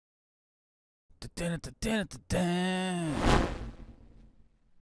Did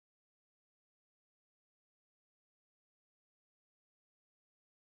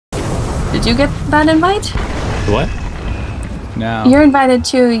you get that invite? What? No. You're invited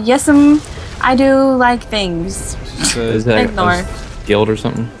to I do like things. Is that Ignore. a guild or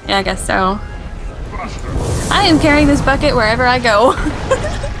something? Yeah, I guess so. I am carrying this bucket wherever I go.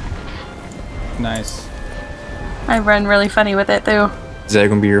 Nice. I run really funny with it too. Is that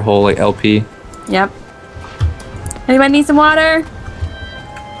gonna be your whole like LP? Yep. Anybody need some water?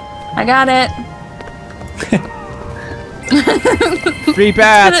 I got it. Free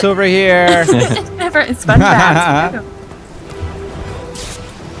bats over here. It's fun bats. too.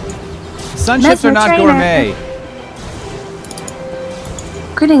 Sun chips are not Trainer. gourmet.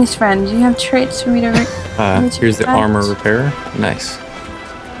 Greetings, friend. Do you have traits for me to Here's the armor repairer. Nice.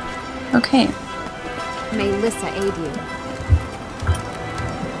 Okay. May Lissa aid you.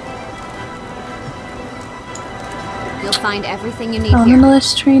 You'll find everything you need here.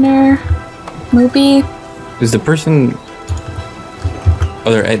 Minimalist trainer. Moopy. Is the person...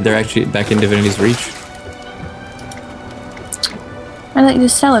 Oh, they're actually back in Divinity's Reach? I'd like to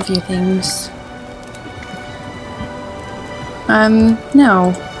sell a few things.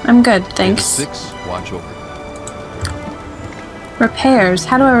 No. I'm good, thanks. 6, watch over. Repairs.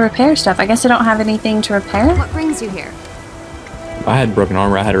 How do I repair stuff? I guess I don't have anything to repair? What brings you here? I had broken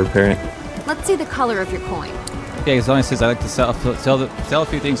armor, I had to repair it. Let's see the color of your coin. Yeah, it only says I like to sell a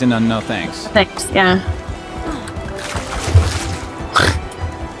few things and no thanks. Thanks, yeah.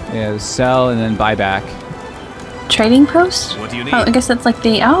 Yeah, sell and then buy back. Trading post? What do you need? Oh, I guess that's like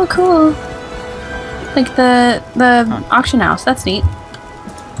the... Oh, cool. Like the auction house. That's neat.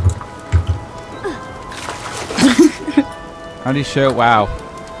 How do you show? Wow.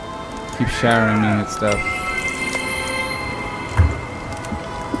 Keep showering me with stuff.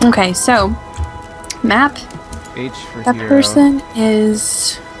 Okay, so... Map. H for That hero. person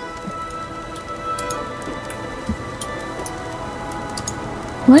is...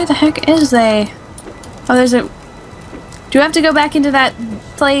 Where the heck is they? Oh, there's a... Do you have to go back into that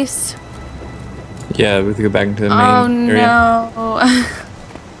place? Yeah, we have to go back into the main area. Oh, no.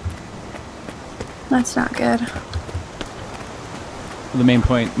 That's not good. The main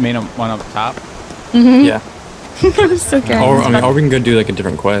one up top. Mm-hmm. Yeah. I'm so good. Or we can go do like a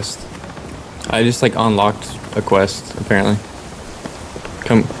different quest. I just like unlocked a quest, apparently.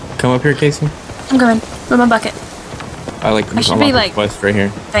 Come up here, Casey. I'm going with my bucket. I like I just should be unlocked like a quest right here.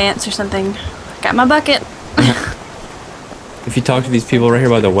 Vance or something. Got my bucket. If you talk to these people right here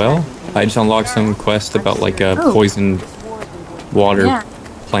by the well, I just unlocked some quest about like a poisoned water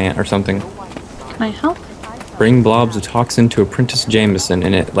plant or something. Can I help? Bring blobs of toxin to Apprentice Jameson,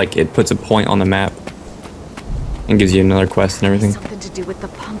 and it puts a point on the map and gives you another quest and everything. Something to do with the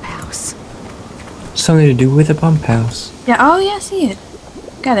pump house. Something to do with the pump house. Yeah, oh yeah, I see it.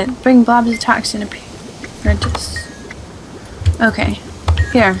 Got it. Bring blobs of toxin apprentice. Okay.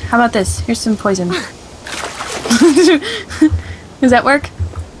 Here, how about this? Here's some poison. Does that work?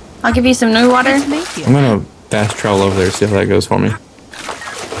 I'll give you some new water. I'm gonna fast travel over there, see how that goes for me.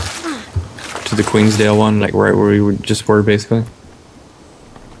 To the Queensdale one, like right where we just were, basically.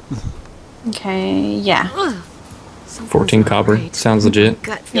 Okay, yeah. 14 copper. Sounds legit.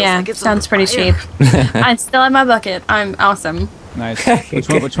 Yeah, sounds pretty cheap. I still have my bucket. I'm awesome. Nice. Which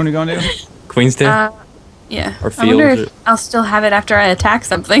one are you going to do? Queensdale? Yeah. Or I wonder field? if I'll still have it after I attack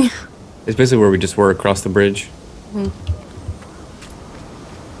something. It's basically where we just were across the bridge.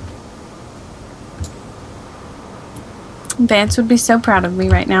 Vance would be so proud of me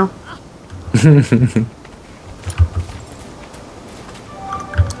right now.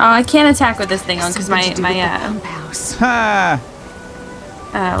 Oh, I can't attack with this thing on because my pump house. Ha!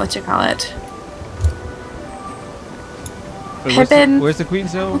 what you call it? Wait, Pippin. where's the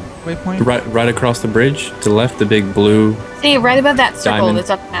Queensdale waypoint? Right across the bridge, to the left, the big blue. See, right above that circle Diamond. that's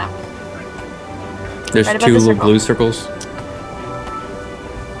up the map. There's Right above two the little circle. blue circles.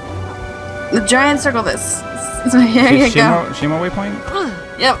 The giant circle this. Here you go. Shimo waypoint?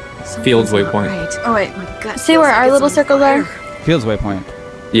 Yep. Fields waypoint. Oh, wait. My gut See feels where like our it's little on circles are? fire. Fields waypoint.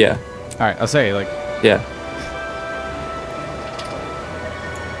 Yeah. Alright, I'll say like Yeah.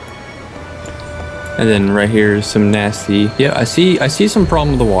 And then right here is some nasty. Yeah, I see some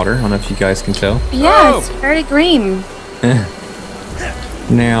problem with the water. I don't know if you guys can tell. Yeah, it's very green.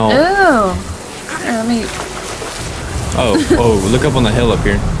 Now. Oh. Here, let me... Oh, look up on the hill up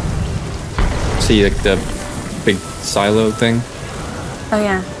here. See like the big silo thing? Oh,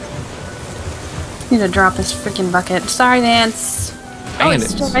 yeah. Need to drop this freaking bucket. Sorry, Vance. Oh, it's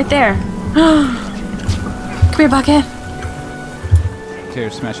still right there. Come here, bucket. okay,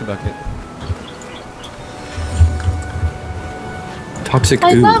 smash a bucket. Toxic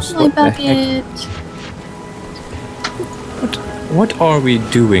I ooze. love my What the heck? bucket. What are we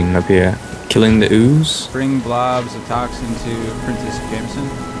doing up here? Killing the ooze? Bring blobs of toxin to Princess Jameson.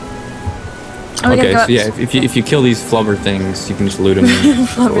 Oh, we Okay, gotta so go yeah, if you kill these flubber things, you can just loot them.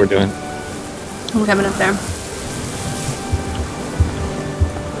 That's what we're doing. I'm coming up there.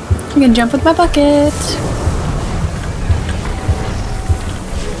 I'm gonna jump with my bucket.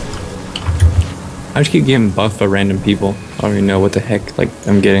 I just keep getting buffed by random people. I don't even know what the heck like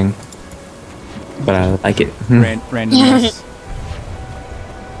I'm getting, but I like it. Randomness.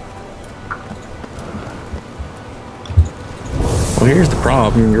 Well, here's the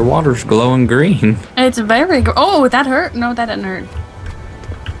problem. Your water's glowing green. It's very good. Oh, that hurt? No, that didn't hurt.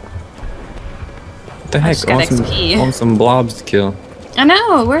 What the heck? just got XP. I want some blobs to kill. I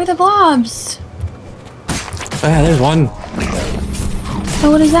know. Where are the blobs? Ah, there's one. Oh,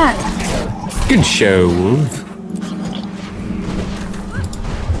 what is that? Good show, Wolf.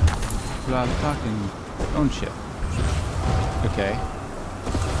 Blob talking. Own ship. Okay.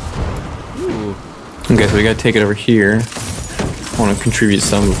 Ooh. Okay, so we gotta take it over here. I want to contribute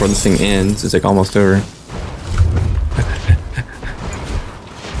some before this thing ends. It's like almost over.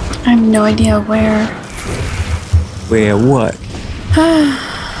 I have no idea where. Where what?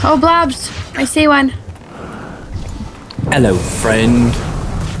 Oh, blobs. I see one. Hello, friend.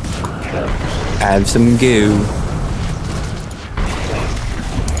 Have some goo.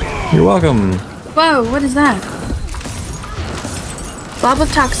 You're welcome. Whoa, what is that? Blob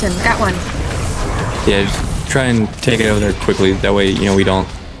of toxin. Got one. Yeah, just try and take it over there quickly. That way, you know, we don't,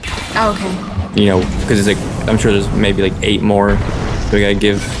 Oh, okay. you know, because it's like, I'm sure there's maybe like 8 more that we gotta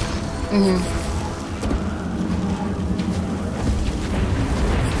give.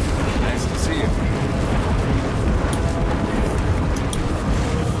 Nice to see you.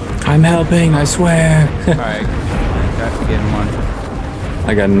 I'm helping, I swear. Alright. Got getting one.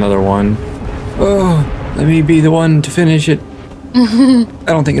 I got another one. Oh, let me be the one to finish it. I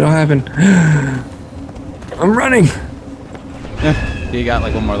don't think it'll happen. I'm running. Yeah, you got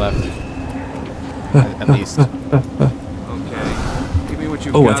like one more left. At least. Okay. Give me what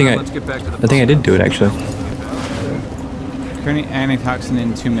you've Oh, got I think and let's get back to the I think I did do it actually. Currently antitoxin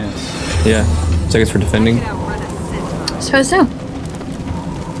in 2 minutes. Yeah, seconds for defending. Suppose so.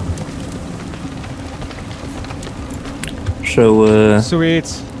 So, Sweet.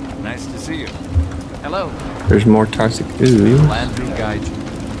 Nice to see you. Hello. there's more toxic ooze. Landry guide you.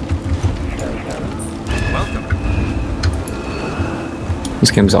 Welcome.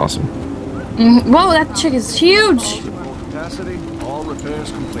 This game's awesome. Whoa, that chick is huge. Capacity, all repairs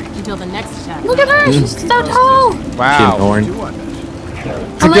complete. Until the next attack. Look at her. She's so tall. Kid Wow. Horn. Do on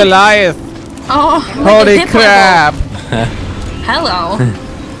that. It's a Goliath. Oh, Holy like a crap. hippo. Hello.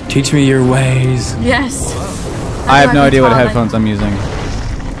 Teach me your ways. Yes. I have no That's idea what why I'm headphones I'm using.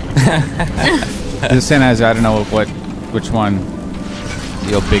 The Sennheiser, I don't know which one.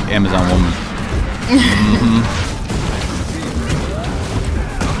 The old big Amazon woman.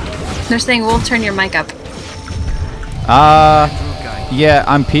 They're saying, "Wolf, turn your mic up." Yeah,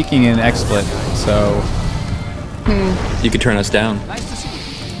 I'm peaking in XSplit, so You could turn us down.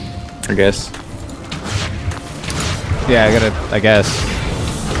 I guess. yeah, I guess.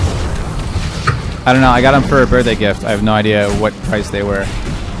 I don't know, I got them for a birthday gift. I have no idea what price they were.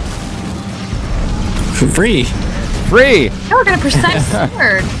 Free. Free! Oh, we're gonna precise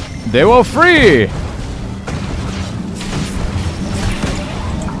word. They were free!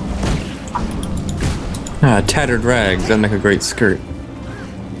 Ah, tattered rags. That'd make a great skirt.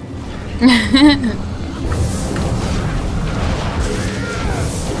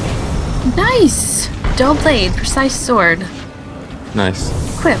 Nice. Dull blade, precise sword. Nice.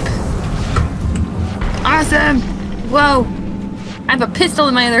 Equip. Awesome. Whoa. I have a pistol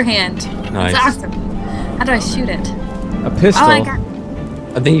in my other hand. Nice. It's awesome. How do I shoot it? A pistol. Oh, I got.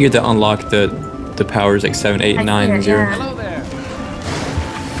 I think you get to unlock the powers like 7, 8, I 9, see it, and 0. yeah. Hello there.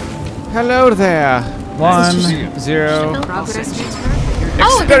 Hello there. Nice to see 1, you. 0. Progress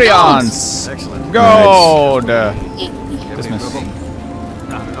Oh, Experience! Excellent. Gold! Dismiss.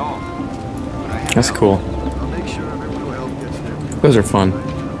 Not at all. But I have That's help. cool. I'll make sure everyone who helped gets there. Those are fun.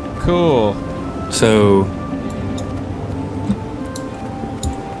 Cool. So,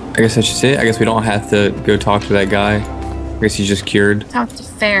 I guess that's just it. I guess we don't have to go talk to that guy. I guess he's just cured. Talk to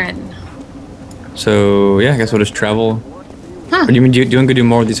Farron. So, yeah, I guess we'll just travel. Huh. Or do you mean do you want to do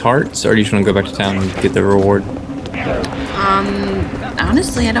more of these hearts, or do you just want to go back to town and get the reward?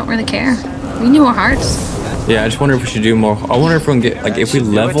 Honestly, I don't really care. We need more hearts. Yeah, I just wonder if we should do more. I wonder if we can get, like, if we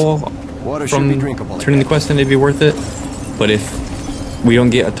level Water should be from drinkable. turning the quest in, it'd be worth it. But if we don't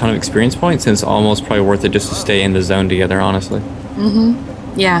get a ton of experience points, then it's almost probably worth it just to stay in the zone together, honestly.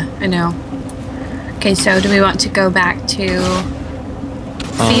 Yeah, I know. Okay, so do we want to go back to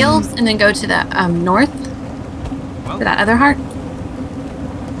fields and then go to the north? For that other heart?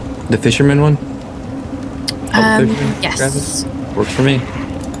 The fisherman one? Yes. Travis? Works for me.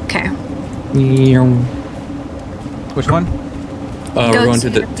 Okay. Which one? We're going to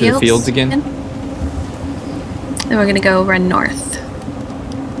the fields again? Then we're gonna go run north.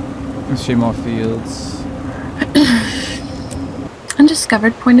 Let's see more fields.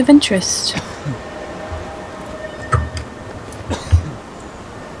 Undiscovered point of interest.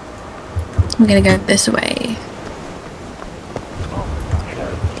 I'm gonna go this way.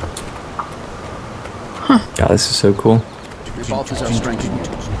 God, this is so cool.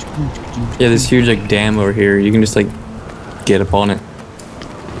 Yeah, this huge like dam over here. You can just like get up on it.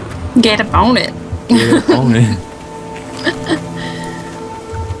 Get up on it. Get up on it.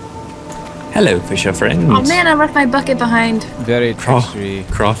 Hello, fisher friends. Oh man, I left my bucket behind. Very textury.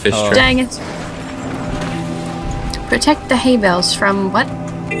 Crawfish trap. Dang it. Protect the hay bales from what?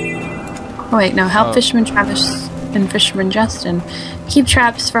 Oh wait, no. Help Fisherman Travis and Fisherman Justin. Keep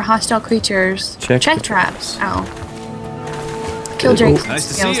traps for hostile creatures. Check traps. Ow. Kill drakes and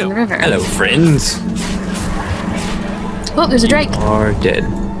scales in the river. Hello, friends. Oh, there's a drake. Are dead.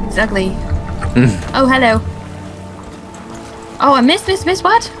 It's ugly. Oh, hello. Oh, I missed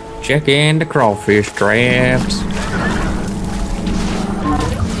what? Check in the crawfish traps.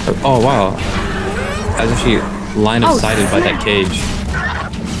 Oh wow. I was actually line of sighted by that cage.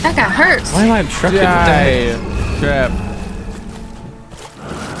 That got hurt. Why am I obstructed with that? Trap.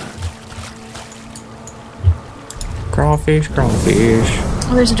 Crawfish.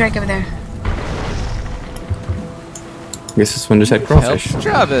 Oh, there's a drake over there. Guess this one just had crawfish. Help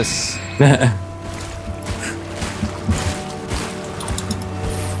Travis.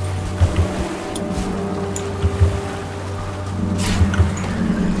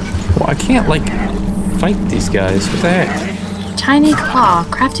 Well, I can't like fight these guys. What the heck? Tiny claw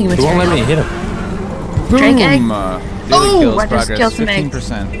crafting They material. won't let me hit them. Drake egg. Boom. Daily Oh, kills I just progress killed some eggs.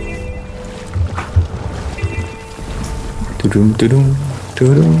 15%.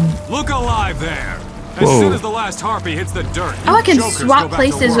 Look alive there! As Whoa. soon as the last harpy hits the dirt, Oh, I can jokers go swap back to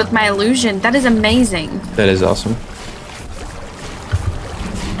places work. with my illusion. That is amazing. That is awesome.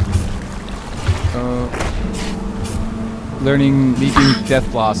 Learning Leaping Death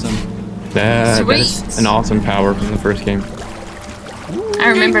Blossom. That is Sweet. an awesome power from the first game. I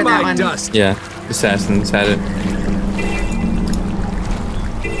remember that one. Dust. Yeah, Assassins had it.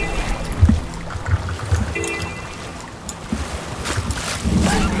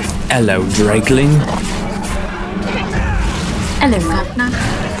 Hello, Drakeling. Hello, Governor.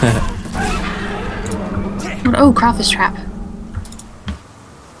 Oh, crawfish trap.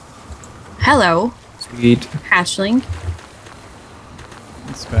 Hello, Sweet. hatchling.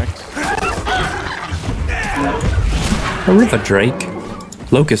 Inspect. A river drake.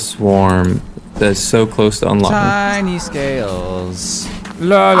 Locust swarm. That's so close to unlocking. Tiny scales.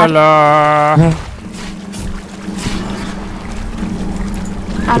 La la la.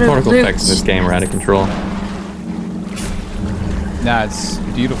 Out The of particle loot. effects in this game are out of control. Nah, it's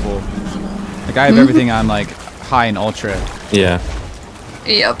beautiful. Like I have everything on like high and ultra Yeah.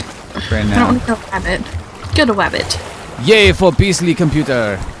 Yep. right I don't now. want to kill a rabbit. Kill a rabbit. Yay for beastly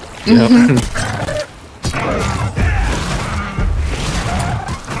computer. Yep.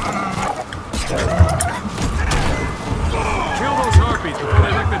 Kill those harpies before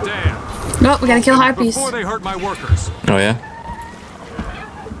they wreck the dam. No, we gotta kill harpies. Before they hurt my workers. Oh yeah.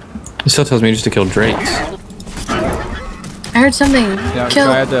 It still tells me just to kill drakes. I heard something. Yeah, Kill.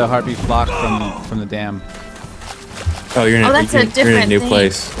 so I had the heartbeat block from the dam. Oh, you're in, Oh, that's a you're in a different new thing.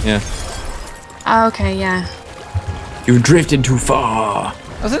 place. Yeah. Oh, okay, yeah. You drifted too far.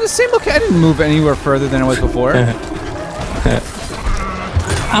 I was in the same location. I didn't move anywhere further than I was before.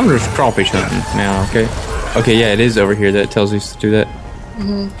 I'm just crawfish hunting now, okay? Okay, yeah, it is over here that tells us to do that.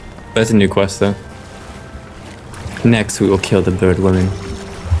 That's a new quest, though. Next, we will kill the bird woman.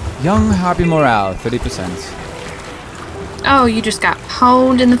 Young harpy morale, 30%. Oh, you just got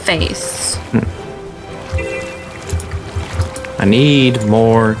pwned in the face. I need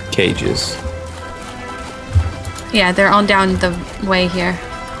more cages. Yeah, they're on down the way here.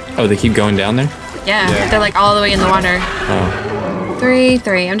 Oh, they keep going down there? Yeah, Yeah. they're like all the way in the water. Oh,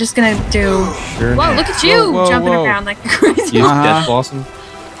 3. I'm just gonna do. sure. Whoa, look at you Whoa, whoa, jumping whoa. around like a crazy. Use Uh-huh. Death Blossom.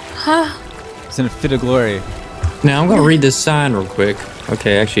 It's in a fit of glory. Now, I'm gonna read this sign real quick.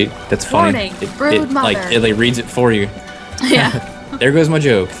 Okay, actually, that's funny. Warning, brood like, mother. it like reads it for you. Yeah. There goes my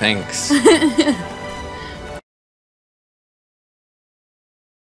joke. Thanks.